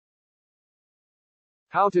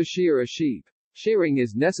How to shear a sheep. Shearing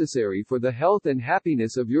is necessary for the health and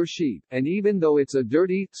happiness of your sheep, and even though it's a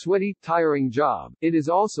dirty, sweaty, tiring job, it is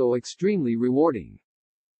also extremely rewarding.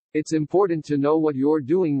 It's important to know what you're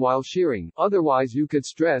doing while shearing, otherwise you could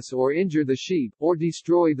stress or injure the sheep, or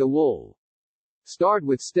destroy the wool. Start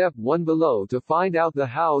with step 1 below to find out the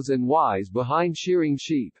hows and whys behind shearing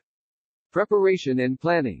sheep. Preparation and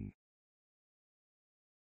planning.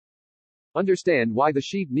 Understand why the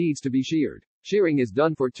sheep needs to be sheared. Shearing is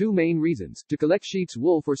done for two main reasons: to collect sheep's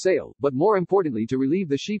wool for sale, but more importantly to relieve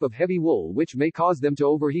the sheep of heavy wool which may cause them to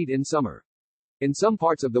overheat in summer. In some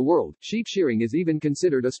parts of the world, sheep shearing is even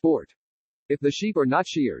considered a sport. If the sheep are not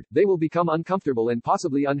sheared, they will become uncomfortable and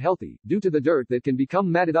possibly unhealthy, due to the dirt that can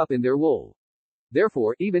become matted up in their wool.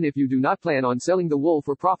 Therefore, even if you do not plan on selling the wool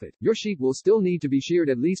for profit, your sheep will still need to be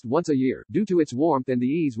sheared at least once a year, due to its warmth and the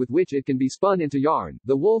ease with which it can be spun into yarn.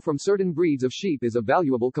 The wool from certain breeds of sheep is a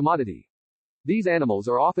valuable commodity. These animals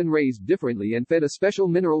are often raised differently and fed a special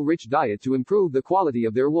mineral-rich diet to improve the quality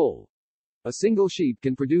of their wool. A single sheep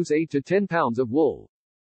can produce 8 to 10 pounds of wool.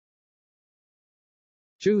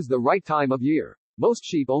 Choose the right time of year. Most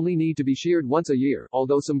sheep only need to be sheared once a year,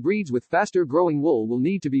 although some breeds with faster growing wool will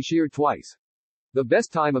need to be sheared twice. The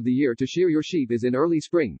best time of the year to shear your sheep is in early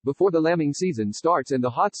spring, before the lambing season starts and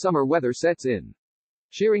the hot summer weather sets in.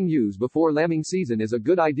 Shearing ewes before lambing season is a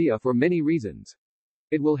good idea for many reasons.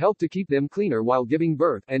 It will help to keep them cleaner while giving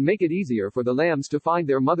birth, and make it easier for the lambs to find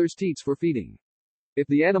their mother's teats for feeding. If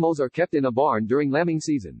the animals are kept in a barn during lambing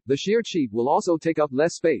season, the sheared sheep will also take up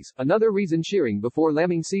less space. Another reason shearing before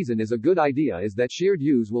lambing season is a good idea is that sheared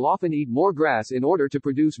ewes will often eat more grass in order to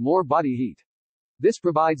produce more body heat. This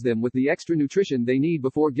provides them with the extra nutrition they need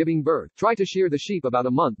before giving birth. Try to shear the sheep about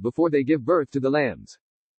a month before they give birth to the lambs.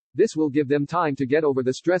 This will give them time to get over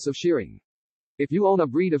the stress of shearing. If you own a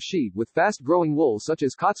breed of sheep with fast-growing wool such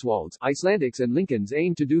as Cotswolds, Icelandics and Lincolns,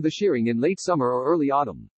 aim to do the shearing in late summer or early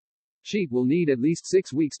autumn. Sheep will need at least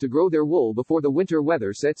 6 weeks to grow their wool before the winter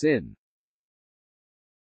weather sets in.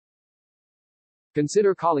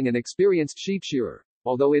 Consider calling an experienced sheep shearer.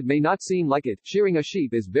 Although it may not seem like it, shearing a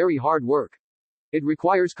sheep is very hard work. It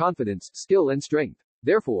requires confidence, skill and strength.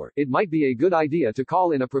 Therefore, it might be a good idea to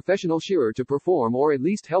call in a professional shearer to perform or at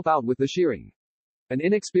least help out with the shearing. An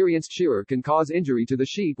inexperienced shearer can cause injury to the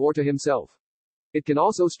sheep or to himself. It can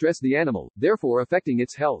also stress the animal, therefore affecting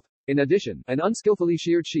its health. In addition, an unskillfully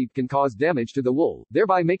sheared sheep can cause damage to the wool,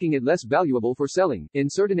 thereby making it less valuable for selling. In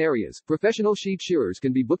certain areas, professional sheep shearers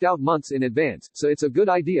can be booked out months in advance, so it's a good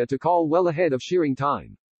idea to call well ahead of shearing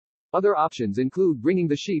time. Other options include bringing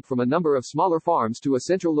the sheep from a number of smaller farms to a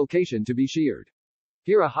central location to be sheared.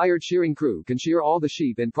 Here a hired shearing crew can shear all the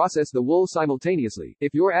sheep and process the wool simultaneously.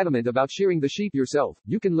 If you're adamant about shearing the sheep yourself,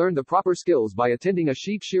 you can learn the proper skills by attending a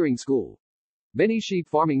sheep shearing school. Many sheep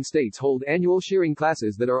farming states hold annual shearing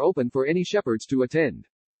classes that are open for any shepherds to attend.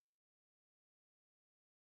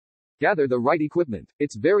 Gather the right equipment.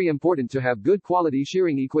 It's very important to have good quality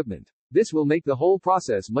shearing equipment. This will make the whole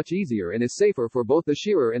process much easier and is safer for both the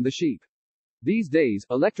shearer and the sheep. These days,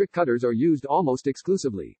 electric cutters are used almost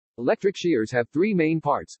exclusively. Electric shears have three main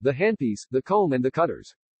parts: the handpiece, the comb and the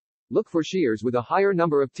cutters. Look for shears with a higher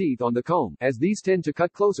number of teeth on the comb, as these tend to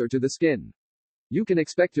cut closer to the skin. You can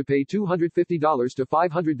expect to pay $250 to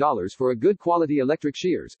 $500 for a good quality electric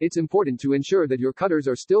shears. It's important to ensure that your cutters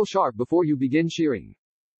are still sharp before you begin shearing.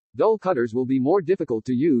 Dull cutters will be more difficult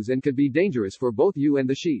to use and could be dangerous for both you and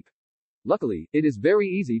the sheep. Luckily, it is very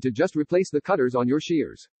easy to just replace the cutters on your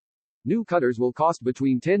shears. New cutters will cost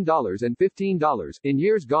between $10 and $15. In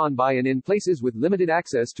years gone by and in places with limited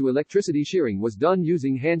access to electricity, shearing was done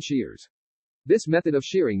using hand shears. This method of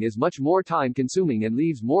shearing is much more time-consuming and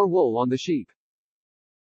leaves more wool on the sheep.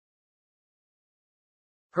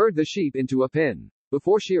 Herd the sheep into a pen.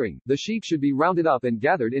 Before shearing, the sheep should be rounded up and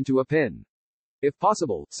gathered into a pen. If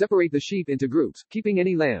possible, separate the sheep into groups, keeping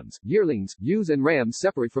any lambs, yearlings, ewes and rams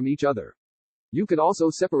separate from each other. You could also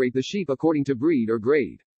separate the sheep according to breed or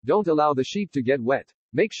grade. Don't allow the sheep to get wet.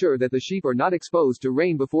 Make sure that the sheep are not exposed to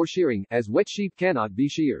rain before shearing, as wet sheep cannot be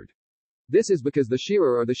sheared. This is because the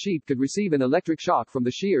shearer or the sheep could receive an electric shock from the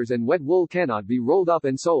shears and wet wool cannot be rolled up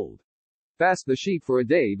and sold. Fast the sheep for a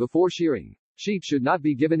day before shearing. Sheep should not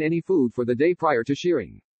be given any food for the day prior to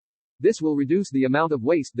shearing. This will reduce the amount of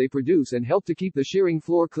waste they produce and help to keep the shearing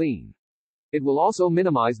floor clean. It will also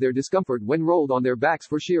minimize their discomfort when rolled on their backs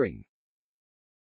for shearing.